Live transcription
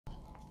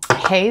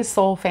Hey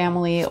soul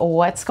family,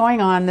 what's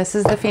going on? This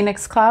is the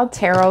Phoenix Cloud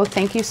Tarot.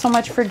 Thank you so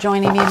much for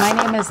joining me. My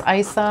name is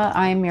Isa.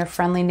 I'm your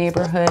friendly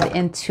neighborhood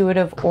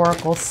intuitive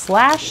oracle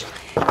slash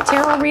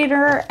tarot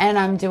reader, and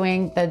I'm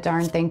doing the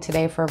darn thing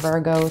today for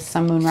Virgo,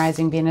 Sun, Moon,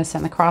 Rising, Venus,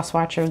 and the Cross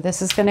Watcher.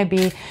 This is going to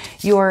be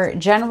your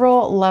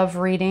general love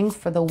reading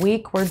for the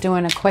week. We're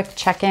doing a quick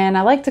check-in.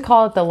 I like to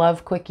call it the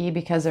love quickie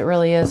because it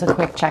really is a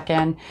quick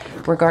check-in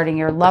regarding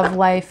your love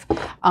life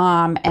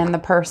and the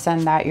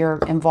person that you're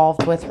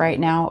involved with right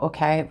now,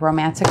 okay,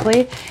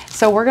 romantically.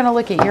 So we're going to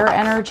look at your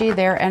energy,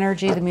 their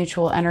energy, the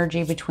mutual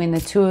energy between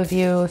the two of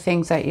you,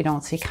 things that you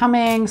don't see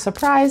coming,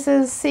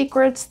 surprises,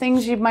 secrets,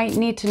 things you might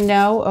need to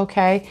know,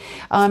 okay,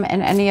 and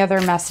any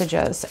other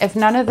messages. If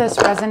none of this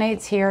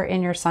resonates here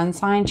in your sun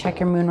sign, check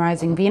your Moon,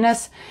 Rising,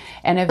 Venus.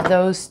 And if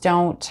those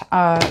don't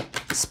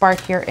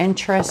spark your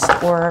interest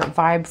or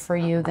vibe for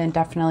you, then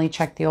definitely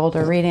check the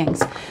older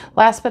readings.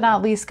 Last but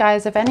not least,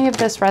 guys, if any of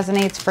this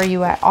resonates for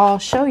you at all,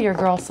 show your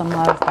girl some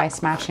love by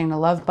smashing the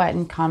love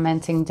button,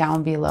 commenting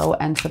down below,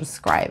 and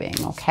subscribing,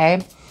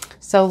 okay?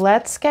 So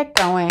let's get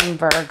going,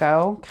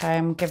 Virgo. Okay,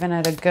 I'm giving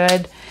it a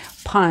good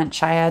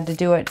punch. I had to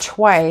do it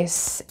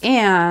twice,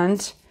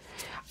 and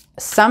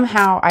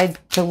somehow I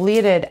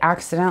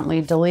accidentally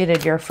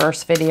deleted your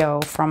first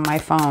video from my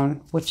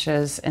phone, which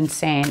is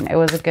insane. It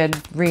was a good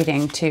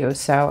reading too,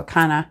 so I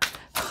kind of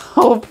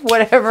hope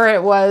whatever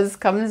it was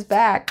comes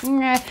back.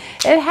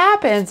 It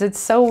happens. It's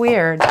so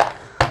weird.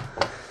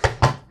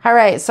 All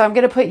right, so I'm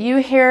going to put you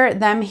here,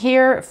 them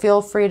here.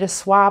 Feel free to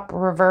swap,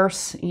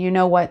 reverse. You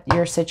know what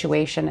your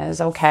situation is,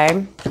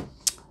 okay?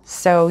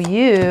 So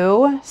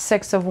you,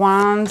 Six of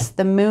Wands,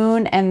 the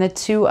Moon, and the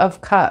Two of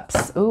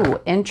Cups.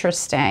 Ooh,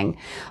 interesting.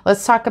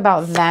 Let's talk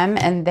about them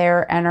and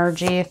their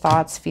energy,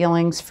 thoughts,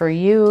 feelings for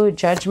you,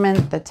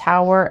 Judgment, the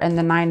Tower, and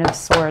the Nine of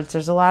Swords.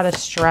 There's a lot of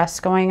stress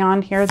going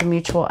on here, the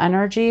mutual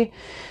energy.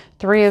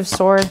 Three of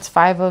Swords,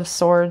 Five of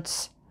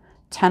Swords,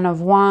 10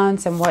 of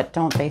Wands, and what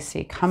don't they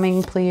see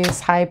coming, please?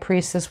 High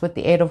Priestess with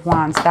the Eight of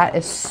Wands. That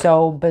is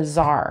so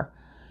bizarre.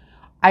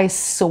 I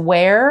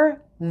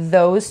swear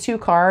those two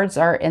cards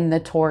are in the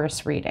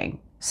Taurus reading.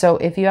 So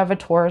if you have a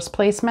Taurus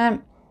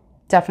placement,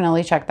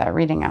 definitely check that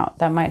reading out.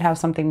 That might have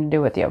something to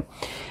do with you.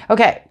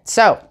 Okay,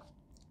 so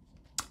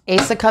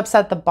Ace of Cups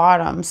at the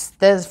bottoms.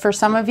 This, for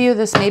some of you,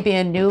 this may be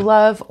a new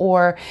love,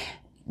 or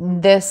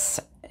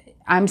this,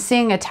 I'm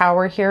seeing a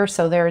tower here,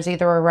 so there's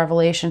either a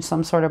revelation,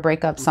 some sort of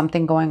breakup,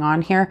 something going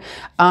on here.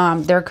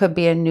 There could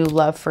be a new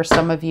love for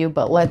some of you,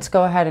 but let's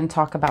go ahead and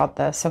talk about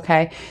this,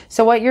 okay?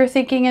 So what you're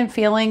thinking and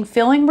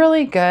feeling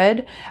really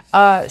good.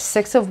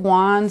 Six of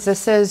Wands,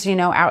 this is, you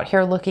know, out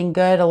here looking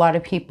good. A lot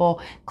of people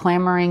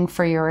clamoring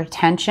for your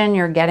attention.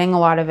 You're getting a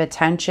lot of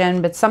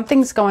attention, but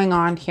something's going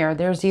on here.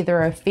 There's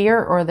either a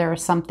fear or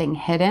there's something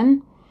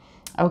hidden,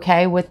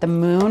 okay, with the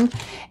Moon.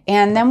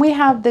 And then we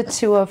have the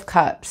Two of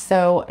Cups.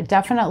 So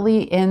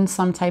definitely in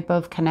some type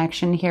of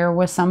connection here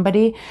with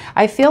somebody.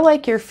 I feel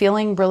like you're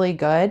feeling really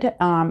good.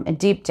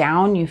 Deep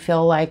down, you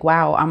feel like,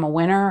 wow, I'm a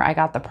winner. I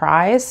got the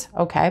prize.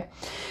 Okay.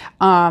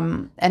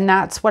 And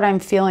that's what I'm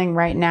feeling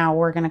right now.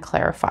 We're going to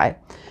clarify.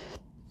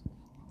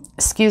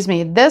 Excuse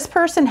me. This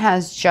person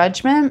has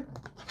Judgment,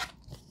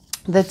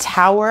 the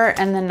Tower,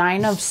 and the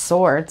Nine of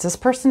Swords. This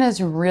person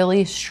is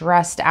really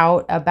stressed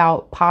out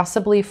about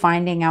possibly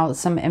finding out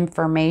some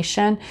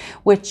information.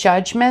 With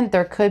Judgment,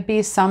 there could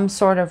be some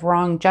sort of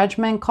wrong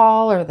judgment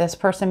call, or this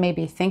person may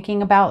be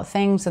thinking about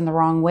things in the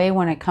wrong way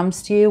when it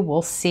comes to you.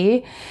 We'll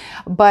see.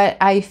 But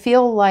I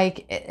feel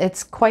like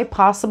it's quite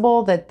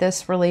possible that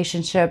this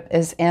relationship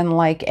is in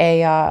like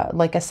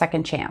a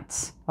second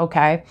chance.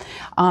 Okay.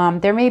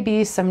 There may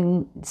be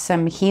some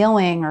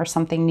healing or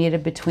something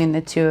needed between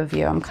the two of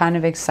you. I'm kind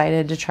of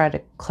excited to try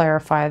to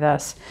clarify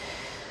this.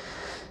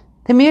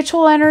 The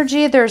mutual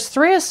energy, there's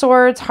Three of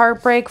Swords,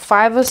 heartbreak,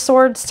 Five of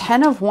Swords,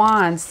 10 of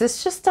Wands.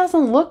 This just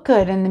doesn't look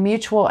good in the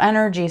mutual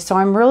energy. So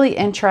I'm really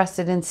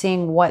interested in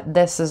seeing what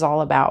this is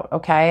all about.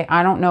 Okay.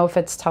 I don't know if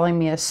it's telling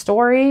me a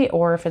story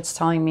or if it's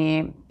telling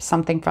me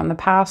something from the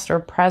past or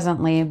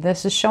presently.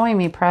 This is showing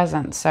me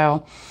present.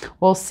 So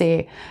we'll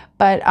see.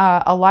 But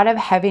a lot of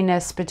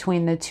heaviness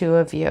between the two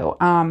of you.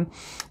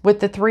 With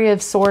the Three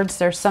of Swords,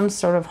 there's some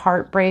sort of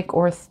heartbreak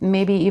or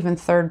maybe even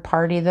third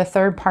party. The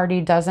third party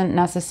doesn't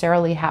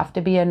necessarily have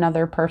to be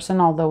another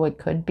person, although it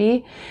could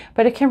be.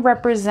 But it can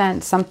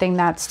represent something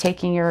that's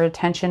taking your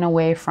attention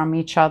away from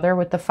each other.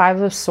 With the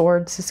Five of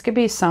Swords, this could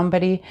be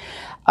somebody,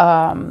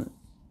 you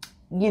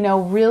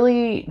know,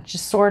 really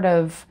just sort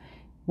of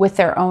with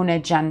their own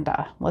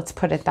agenda. Let's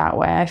put it that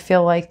way. I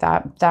feel like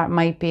that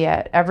might be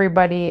it.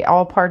 Everybody,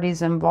 all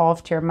parties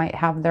involved here might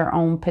have their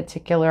own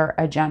particular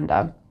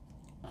agenda.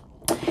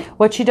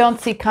 What you don't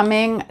see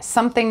coming,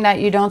 something that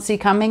you don't see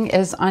coming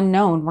is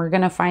unknown. We're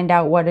going to find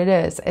out what it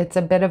is. It's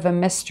a bit of a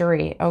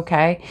mystery,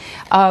 okay?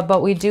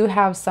 But we do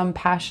have some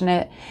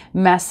passionate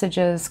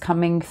messages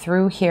coming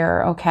through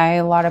here, okay?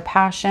 A lot of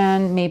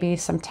passion, maybe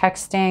some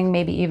texting,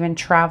 maybe even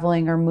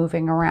traveling or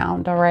moving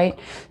around, all right?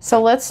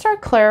 So let's start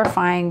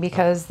clarifying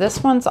because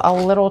this one's a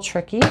little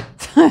tricky.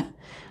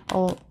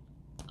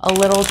 a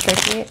little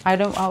tricky.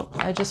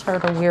 I just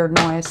heard a weird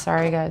noise.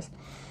 Sorry, guys.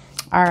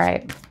 All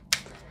right.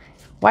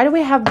 Why do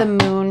we have the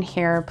moon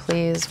here,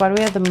 please? Why do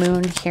we have the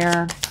moon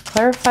here?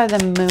 Clarify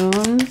the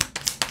moon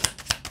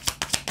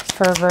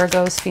for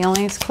Virgo's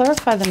feelings.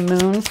 Clarify the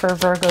moon for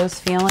Virgo's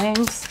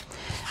feelings.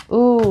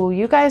 Ooh,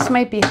 you guys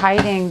might be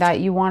hiding that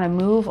you want to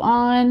move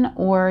on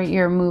or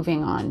you're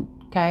moving on,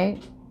 okay?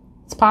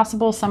 It's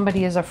possible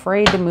somebody is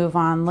afraid to move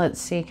on. Let's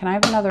see. Can I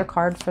have another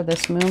card for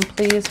this moon,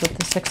 please, with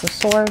the Six of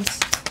Swords?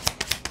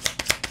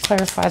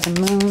 Clarify the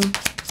moon.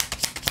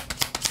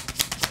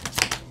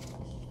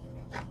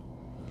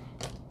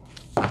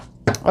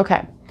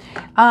 Okay.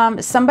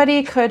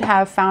 Somebody could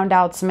have found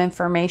out some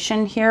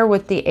information here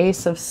with the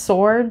Ace of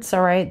Swords.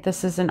 All right.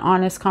 This is an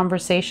honest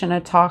conversation, a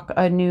talk,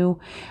 a new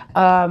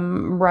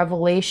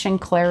revelation,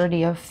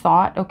 clarity of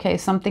thought. Okay.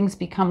 Something's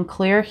become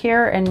clear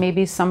here and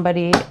maybe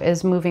somebody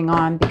is moving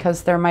on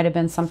because there might have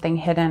been something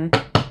hidden.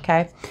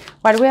 Okay.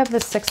 Why do we have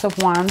the Six of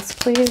Wands,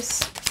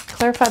 please?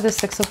 Clarify the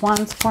Six of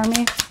Wands for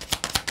me.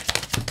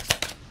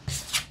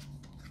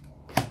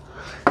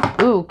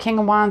 Ooh, King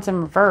of Wands in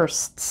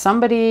reverse.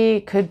 Somebody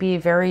could be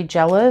very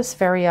jealous,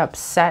 very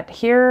upset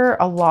here.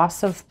 A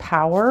loss of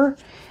power.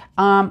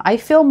 I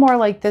feel more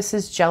like this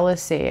is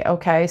jealousy.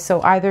 Okay,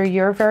 so either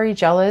you're very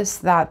jealous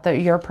that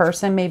your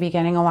person may be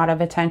getting a lot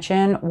of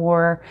attention,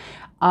 or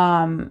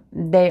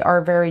they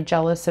are very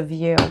jealous of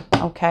you.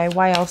 Okay,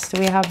 why else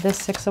do we have this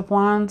Six of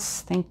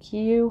Wands? Thank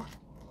you.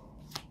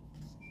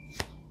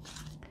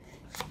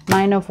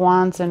 Nine of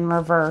Wands in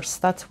reverse.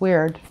 That's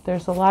weird.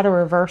 There's a lot of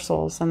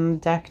reversals and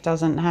the deck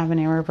doesn't have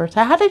any reverse.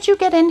 How did you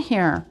get in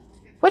here?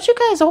 Would you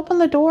guys open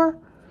the door?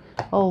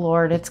 Oh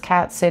Lord, it's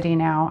Cat City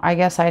now. I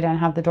guess I didn't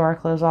have the door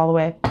closed all the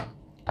way.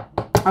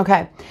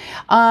 Okay.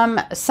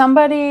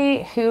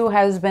 Somebody who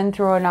has been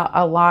through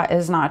a lot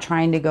is not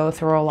trying to go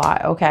through a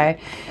lot. Okay.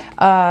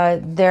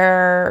 I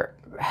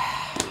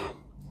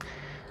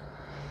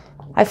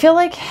feel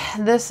like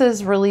this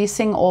is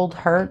releasing old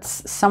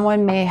hurts.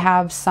 Someone may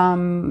have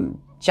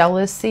some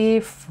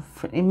jealousy.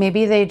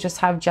 Maybe they just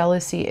have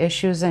jealousy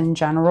issues in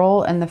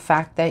general, and the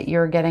fact that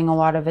you're getting a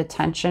lot of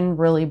attention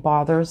really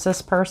bothers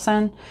this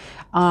person.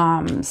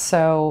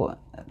 So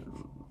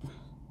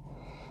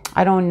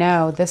I don't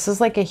know. This is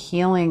like a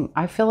healing.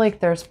 I feel like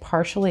there's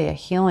partially a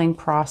healing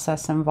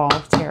process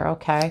involved here.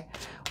 Okay.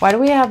 Why do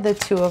we have the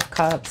Two of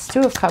Cups?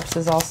 Two of Cups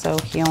is also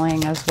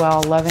healing as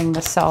well. Loving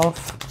the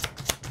self,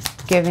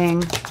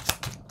 giving.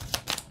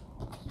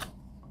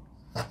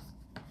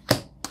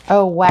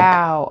 Oh,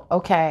 wow.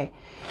 Okay.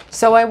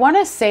 So I want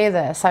to say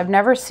this. I've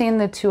never seen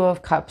the Two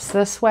of Cups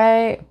this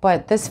way,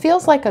 but this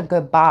feels like a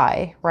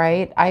goodbye,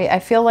 right? I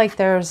feel like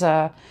there's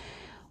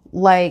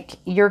like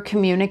you're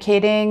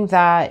communicating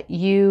that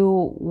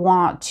you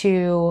want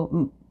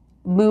to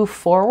move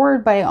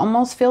forward, but I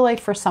almost feel like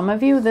for some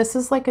of you, this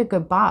is like a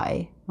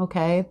goodbye.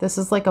 Okay. This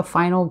is like a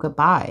final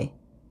goodbye,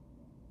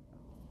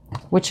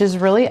 which is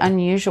really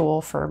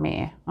unusual for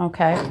me.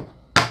 Okay.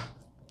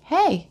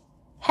 Hey.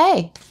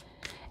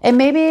 And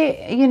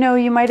maybe, you know,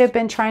 you might have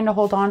been trying to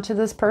hold on to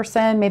this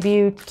person. Maybe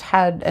you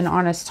had an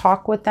honest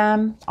talk with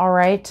them. All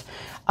right.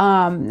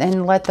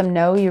 And let them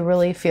know you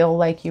really feel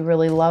like you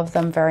really love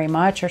them very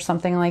much or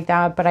something like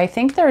that. But I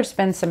think there's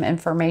been some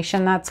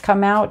information that's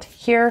come out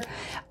here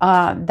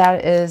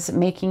that is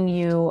making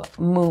you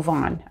move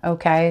on.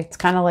 Okay. It's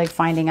kind of like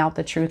finding out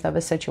the truth of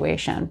a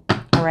situation.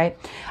 All right.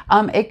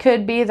 It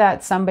could be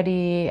that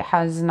somebody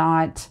has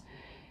not,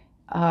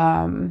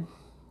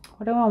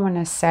 what do I want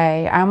to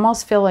say? I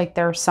almost feel like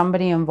there's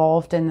somebody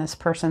involved in this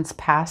person's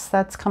past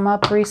that's come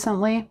up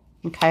recently.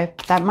 Okay,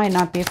 that might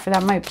not be for,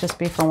 that might just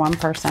be for one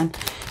person.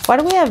 Why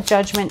do we have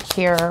Judgment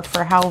here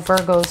for how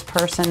Virgo's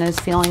person is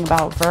feeling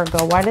about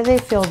Virgo? Why do they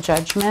feel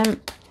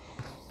judgment?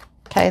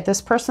 Okay, this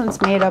person's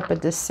made up a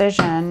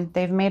decision.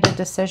 They've made a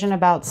decision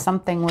about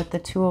something with the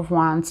Two of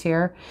Wands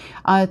here.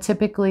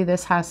 Typically,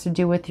 this has to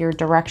do with your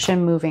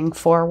direction moving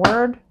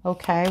forward.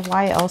 Okay,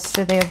 why else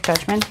do they have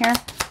Judgment here?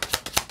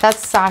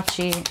 That's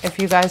Sachi. If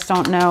you guys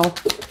don't know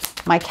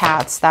my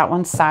cats, that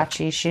one's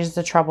Sachi. She's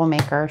the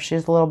troublemaker.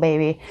 She's a little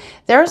baby.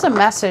 There's a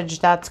message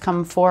that's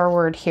come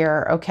forward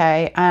here,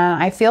 okay?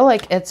 And I feel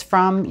like it's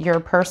from your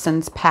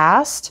person's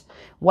past.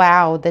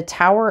 Wow, the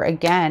Tower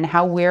again.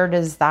 How weird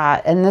is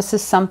that? And this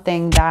is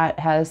something that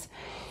has...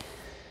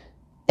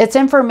 It's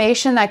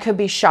information that could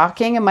be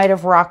shocking. It might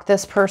have rocked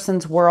this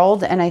person's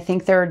world. And I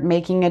think they're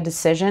making a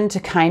decision to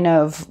kind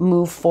of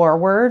move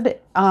forward.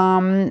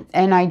 And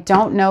I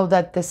don't know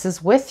that this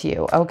is with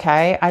you.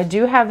 Okay. I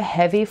do have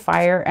heavy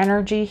fire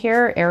energy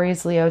here.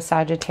 Aries, Leo,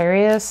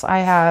 Sagittarius. I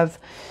have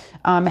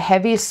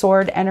heavy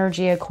sword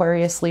energy,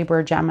 Aquarius,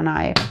 Libra,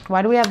 Gemini.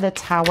 Why do we have the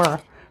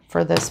Tower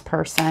for this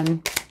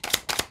person?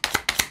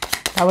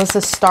 That was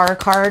the Star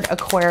card,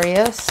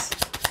 Aquarius.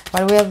 Why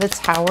do we have the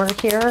Tower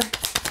here?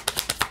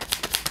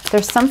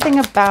 There's something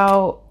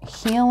about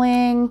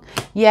healing.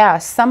 Yeah,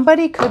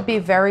 somebody could be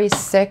very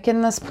sick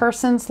in this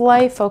person's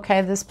life.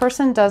 Okay, this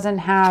person doesn't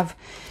have...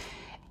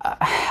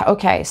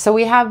 okay, so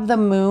we have the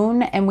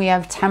Moon and we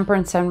have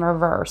Temperance in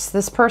reverse.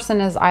 This person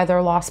has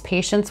either lost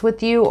patience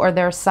with you or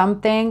there's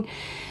something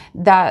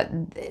that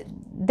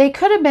they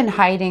could have been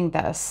hiding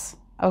this.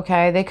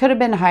 Okay, they could have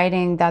been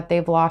hiding that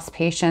they've lost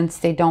patience.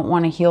 They don't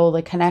want to heal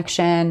the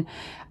connection,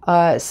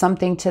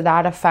 something to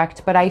that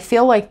effect. But I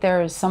feel like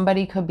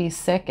somebody could be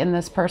sick in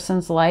this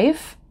person's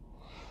life.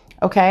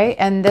 Okay,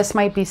 and this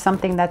might be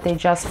something that they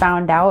just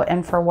found out,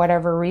 and for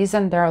whatever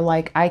reason, they're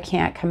like, I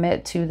can't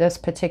commit to this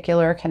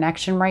particular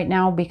connection right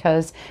now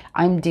because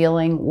I'm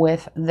dealing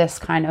with this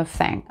kind of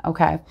thing.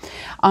 Okay,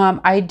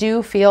 I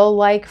do feel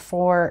like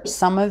for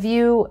some of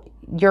you,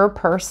 your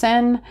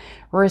person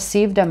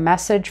received a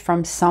message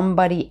from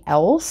somebody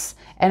else,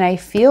 and I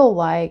feel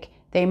like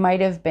they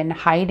might have been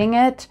hiding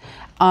it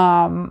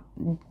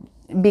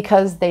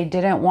because they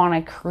didn't want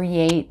to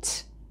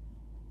create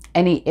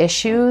any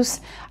issues.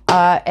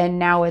 And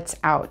now it's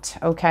out.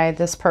 Okay,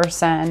 this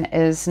person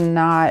is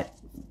not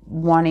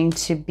wanting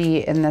to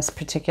be in this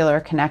particular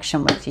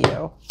connection with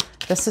you.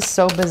 This is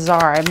so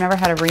bizarre. I've never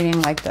had a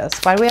reading like this.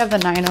 Why do we have the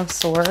Nine of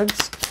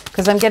Swords?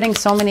 Because I'm getting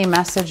so many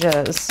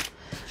messages.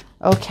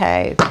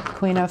 Okay,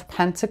 Queen of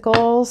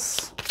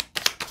Pentacles.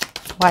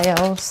 Why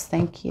else?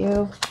 Thank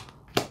you.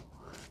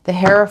 The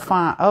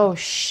Hierophant. Oh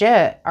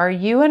shit. Are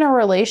you in a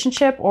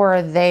relationship or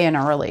are they in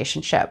a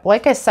relationship?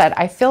 Like I said,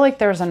 I feel like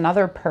there's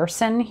another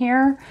person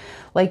here.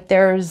 Like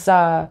there's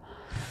like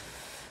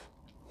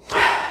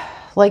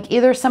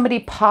either somebody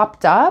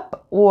popped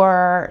up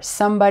or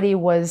somebody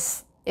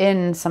was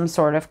in some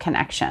sort of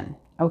connection.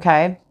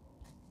 Okay.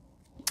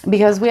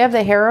 Because we have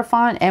the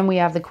Hierophant and we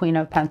have the Queen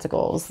of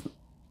Pentacles.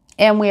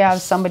 And we have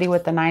somebody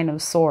with the Nine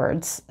of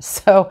Swords.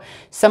 So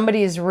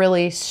somebody is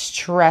really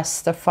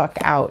stressed the fuck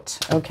out.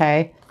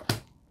 Okay.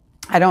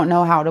 I don't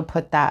know how to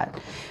put that.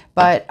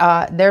 But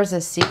there's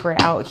a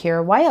secret out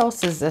here. Why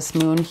else is this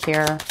moon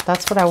here?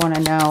 That's what I want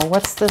to know.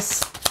 What's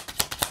this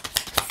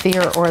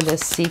fear or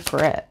this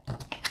secret?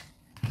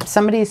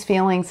 Somebody's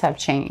feelings have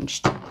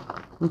changed.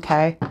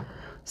 Okay.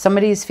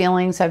 Somebody's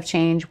feelings have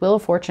changed. Wheel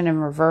of Fortune in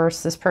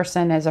reverse. This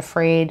person is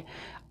afraid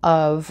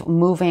of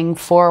moving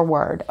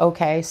forward.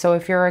 Okay, so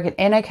if you're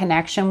in a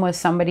connection with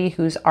somebody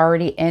who's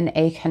already in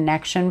a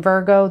connection,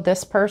 Virgo,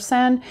 this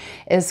person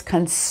is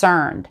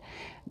concerned.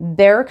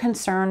 They're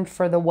concerned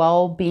for the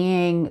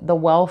well-being, the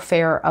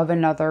welfare of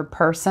another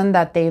person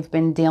that they've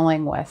been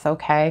dealing with,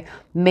 okay?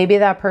 Maybe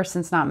that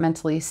person's not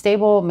mentally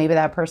stable. Maybe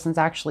that person's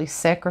actually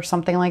sick or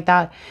something like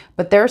that.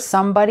 But there's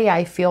somebody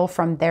I feel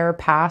from their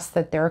past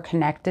that they're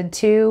connected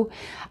to.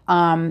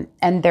 And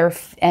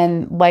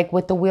like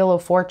with the Wheel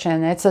of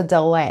Fortune, it's a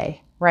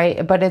delay,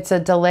 right? But it's a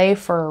delay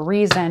for a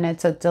reason.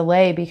 It's a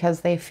delay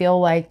because they feel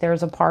like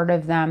there's a part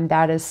of them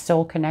that is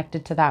still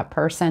connected to that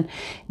person.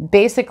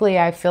 Basically,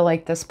 I feel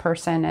like this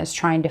person is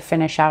trying to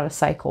finish out a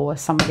cycle with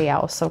somebody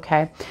else,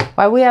 okay?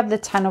 Why we have the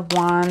Ten of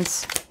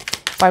Wands?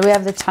 Why we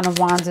have the Ten of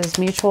Wands is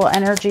mutual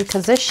energy,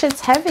 because this shit's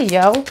heavy,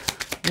 yo.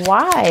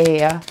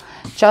 Why?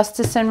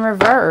 Justice in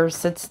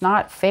reverse. It's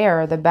not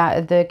fair.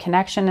 The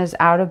connection is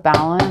out of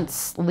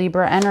balance.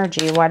 Libra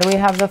energy. Why do we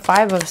have the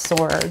Five of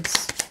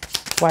Swords?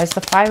 Why is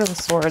the Five of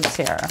Swords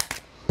here?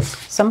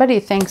 Somebody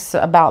thinks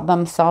about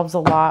themselves a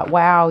lot.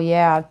 Wow,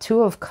 yeah.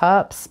 Two of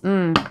Cups.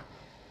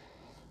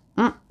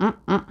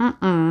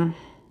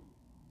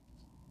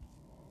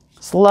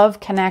 This love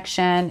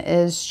connection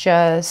is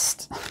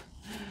just...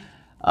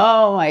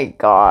 Oh my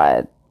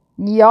God.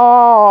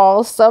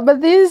 Y'all, some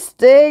of these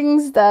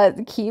things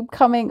that keep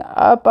coming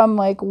up, I'm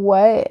like,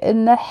 what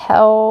in the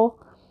hell?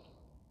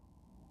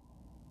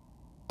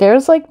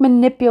 There's like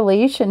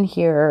manipulation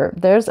here.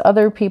 There's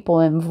other people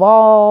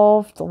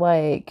involved.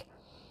 Like,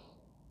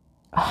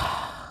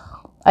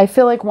 I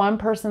feel like one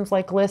person's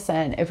like,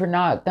 listen, if you're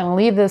not going to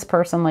leave this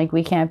person, like,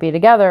 we can't be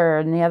together.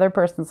 And the other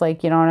person's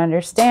like, you don't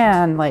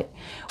understand. Like,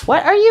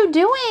 what are you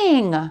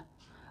doing?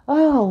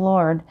 Oh,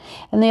 Lord.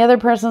 And the other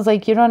person's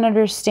like, you don't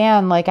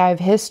understand. Like, I have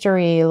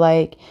history.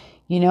 Like,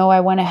 you know, I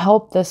want to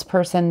help this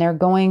person. They're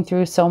going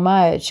through so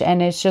much.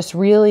 And it's just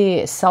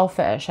really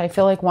selfish. I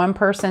feel like one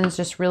person's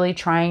just really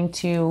trying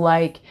to,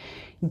 like,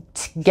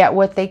 get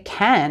what they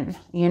can.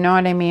 You know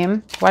what I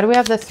mean? Why do we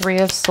have the Three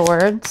of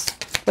Swords?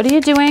 What are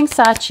you doing,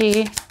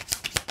 Sachi?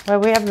 Why do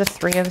we have the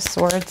Three of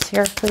Swords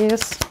here,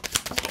 please?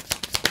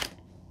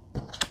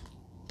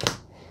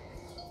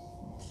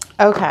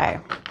 Okay.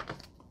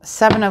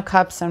 Seven of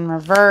Cups in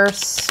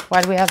reverse.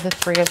 Why do we have the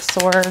Three of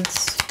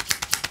Swords?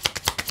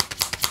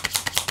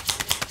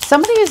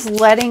 Somebody is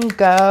letting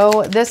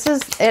go.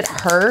 It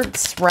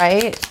hurts,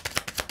 right?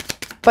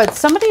 But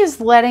somebody is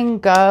letting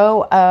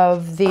go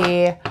of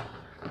the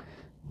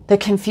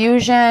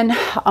confusion,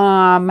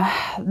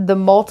 the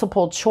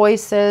multiple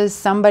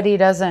choices.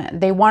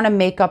 They want to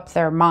make up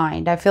their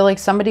mind. I feel like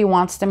somebody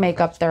wants to make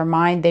up their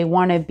mind. They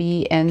want to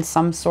be in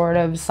some sort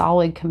of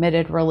solid,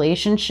 committed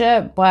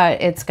relationship,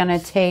 but it's going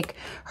to take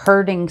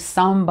hurting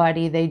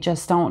somebody. They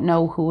just don't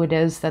know who it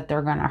is that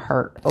they're going to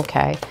hurt,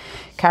 okay?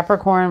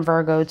 Capricorn,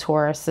 Virgo,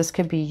 Taurus. This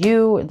could be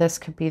you. This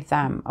could be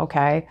them,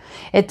 okay?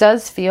 It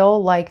does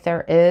feel like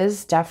there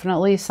is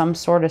definitely some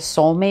sort of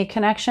soulmate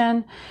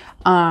connection.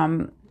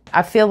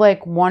 I feel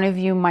like one of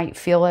you might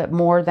feel it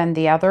more than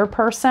the other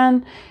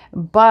person,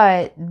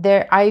 but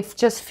I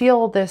just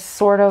feel this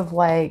sort of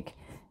like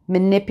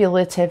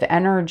manipulative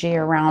energy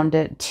around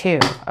it too,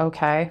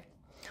 okay?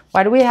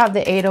 Why do we have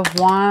the Eight of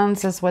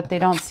Wands as what they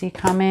don't see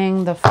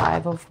coming? The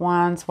Five of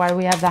Wands. Why do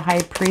we have the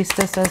High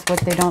Priestess as what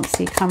they don't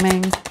see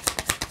coming?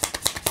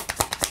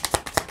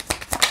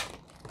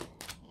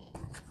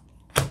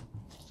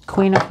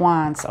 Queen of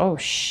Wands. Oh,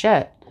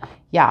 shit.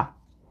 Yeah.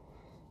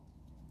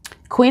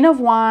 Queen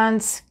of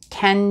Wands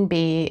can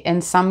be,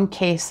 in some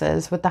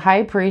cases, with the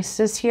High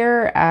Priestess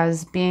here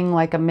as being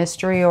like a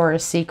mystery or a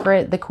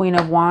secret, the Queen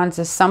of Wands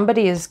is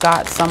somebody has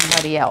got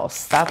somebody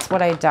else. That's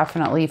what I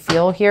definitely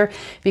feel here,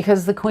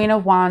 because the Queen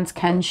of Wands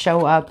can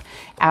show up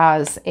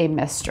as a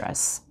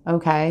mistress.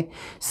 Okay,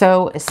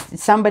 so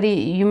somebody,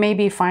 you may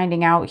be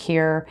finding out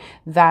here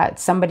that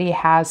somebody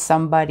has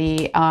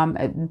somebody,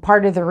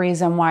 part of the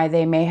reason why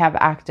they may have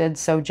acted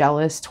so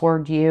jealous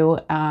toward you,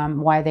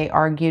 why they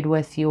argued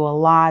with you a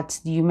lot.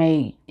 You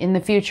may, in the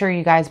future,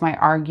 you guys might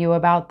argue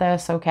about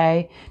this,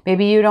 okay?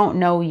 Maybe you don't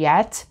know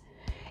yet.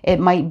 It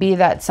might be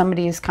that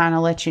somebody's kind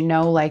of let you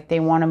know like they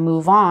want to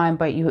move on,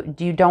 but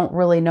you don't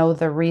really know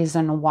the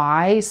reason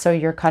why, so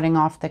you're cutting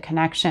off the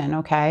connection,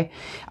 okay?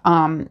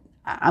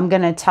 I'm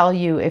going to tell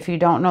you, if you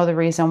don't know the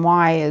reason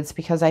why, it's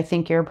because I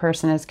think your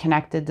person is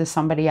connected to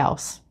somebody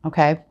else,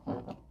 okay?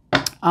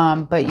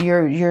 But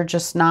you're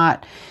just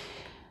not,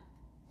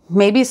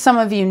 maybe some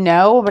of you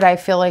know, but I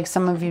feel like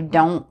some of you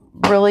don't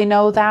really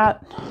know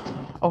that,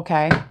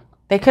 okay?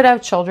 They could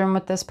have children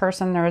with this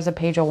person. There is a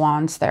Page of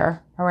Wands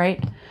there, all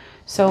right?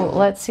 So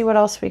let's see what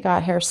else we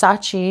got here.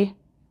 Sachi.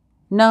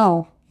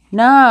 No.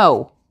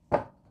 No.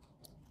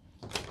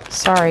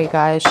 Sorry,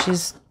 guys.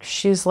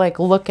 She's like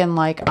looking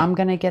like I'm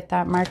going to get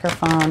that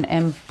microphone.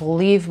 And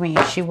believe me,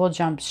 she will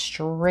jump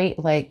straight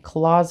like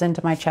claws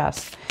into my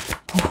chest.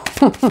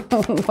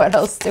 What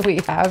else do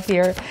we have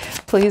here?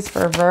 Please,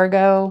 for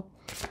Virgo.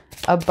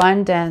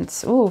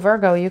 Abundance. Ooh,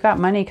 Virgo, you got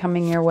money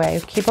coming your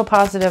way. Keep a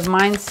positive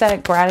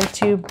mindset,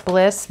 gratitude,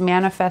 bliss,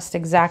 manifest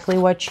exactly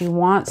what you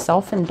want,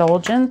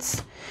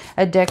 self-indulgence,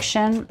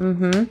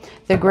 addiction,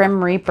 the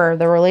Grim Reaper.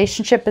 The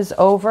relationship is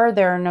over.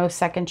 There are no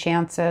second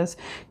chances.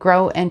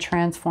 Grow and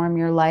transform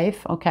your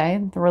life,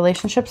 okay? The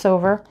relationship's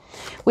over.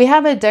 We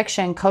have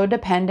addiction,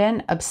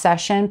 codependent,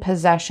 obsession,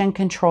 possession,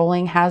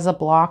 controlling, has a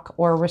block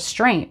or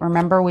restraint.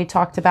 Remember, we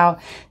talked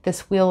about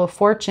this Wheel of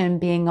Fortune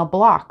being a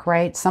block,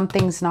 right?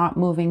 Something's not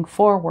moving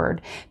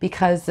forward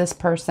because this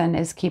person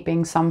is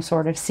keeping some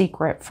sort of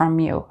secret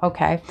from you,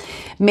 okay?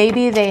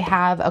 Maybe they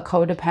have a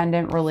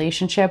codependent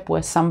relationship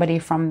with somebody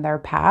from their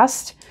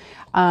past,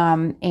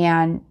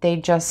 and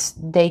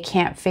they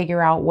can't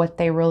figure out what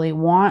they really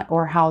want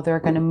or how they're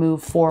going to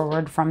move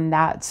forward from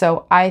that.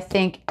 So I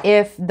think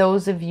if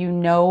those of you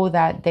know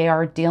that they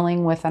are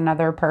dealing with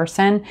another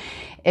person,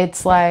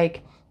 it's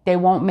like they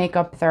won't make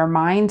up their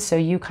mind, so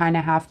you kind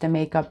of have to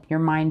make up your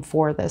mind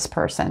for this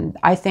person.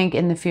 I think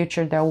in the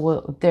future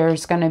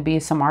there's going to be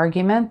some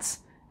arguments,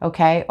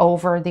 okay,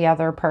 over the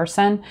other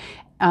person.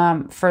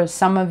 For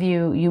some of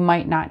you, you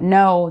might not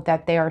know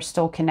that they are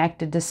still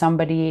connected to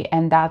somebody,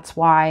 and that's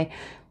why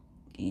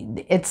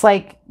it's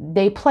like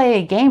they play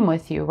a game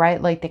with you,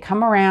 right? Like they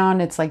come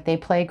around, it's like they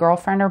play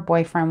girlfriend or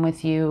boyfriend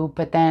with you,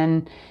 but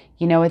then,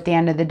 you know, at the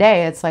end of the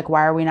day, it's like,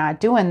 why are we not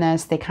doing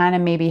this? They kind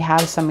of maybe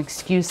have some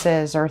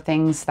excuses or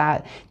things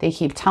that they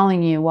keep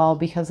telling you, well,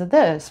 because of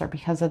this or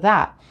because of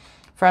that.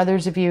 For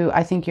others of you,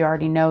 I think you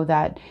already know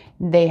that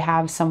they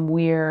have some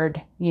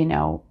weird, you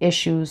know,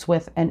 issues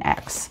with an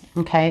ex,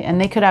 okay?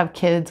 And they could have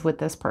kids with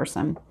this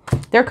person.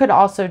 There could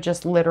also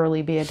just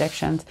literally be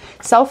addictions.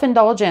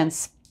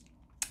 Self-indulgence,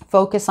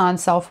 focus on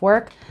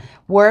self-work,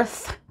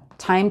 worth,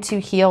 time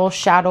to heal,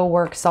 shadow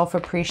work,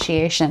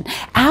 self-appreciation.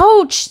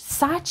 Ouch,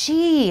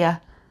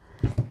 Sachi.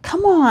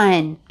 Come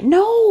on.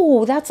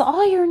 No, that's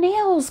all your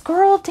nails,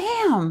 girl.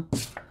 Damn.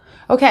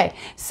 Okay,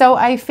 so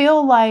I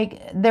feel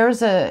like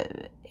there's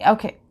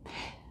okay.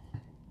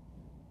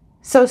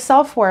 So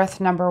self-worth,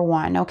 number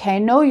one, okay?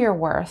 Know your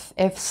worth.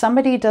 If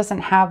somebody doesn't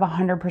have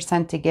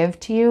 100% to give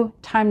to you,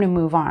 time to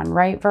move on,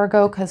 right,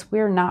 Virgo? Because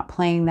we're not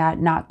playing that,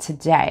 not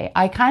today.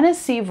 I kind of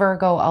see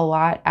Virgo a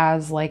lot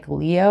as like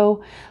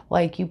Leo,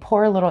 like you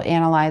poor little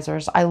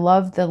analyzers. I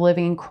love the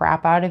living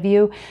crap out of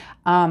you.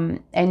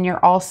 And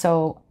you're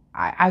also,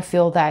 I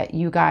feel that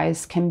you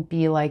guys can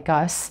be like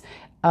us.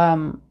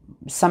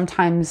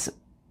 Sometimes,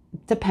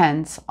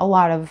 depends, a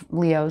lot of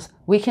Leos,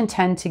 we can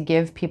tend to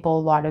give people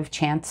a lot of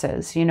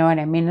chances, you know what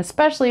I mean?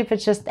 Especially if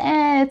it's just,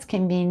 it's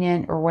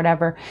convenient or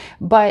whatever.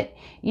 But,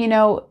 you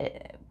know,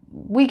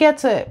 we get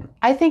to,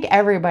 I think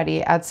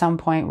everybody at some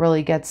point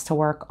really gets to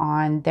work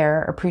on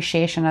their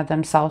appreciation of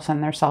themselves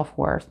and their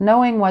self-worth,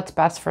 knowing what's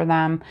best for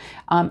them,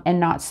 and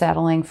not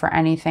settling for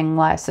anything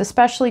less,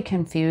 especially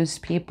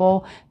confused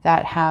people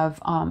that have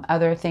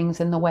other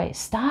things in the way.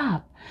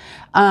 Stop.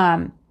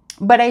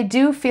 But I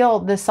do feel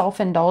the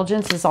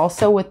self-indulgence is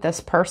also with this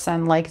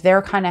person, like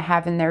they're kind of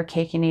having their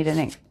cake and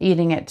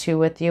eating it too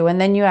with you. And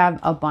then you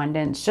have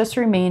abundance. Just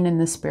remain in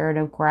the spirit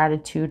of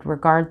gratitude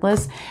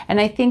regardless.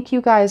 And I think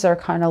you guys are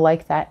kind of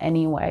like that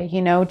anyway,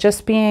 you know,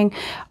 just being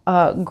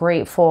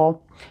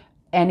grateful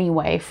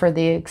anyway for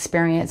the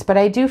experience. But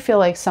I do feel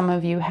like some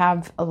of you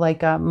have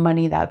like a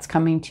money that's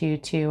coming to you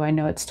too. I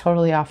know it's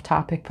totally off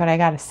topic, but I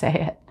gotta say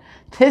it.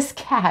 This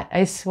cat,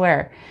 I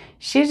swear,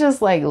 she's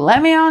just like,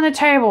 let me on the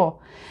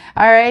table.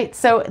 All right,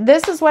 so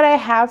this is what I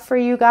have for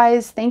you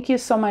guys. Thank you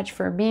so much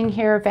for being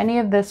here. If any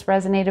of this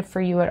resonated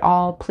for you at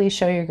all, please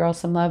show your girl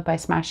some love by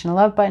smashing the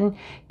love button,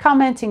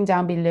 commenting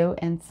down below,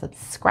 and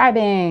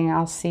subscribing.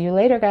 I'll see you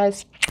later,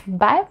 guys.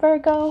 Bye,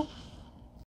 Virgo.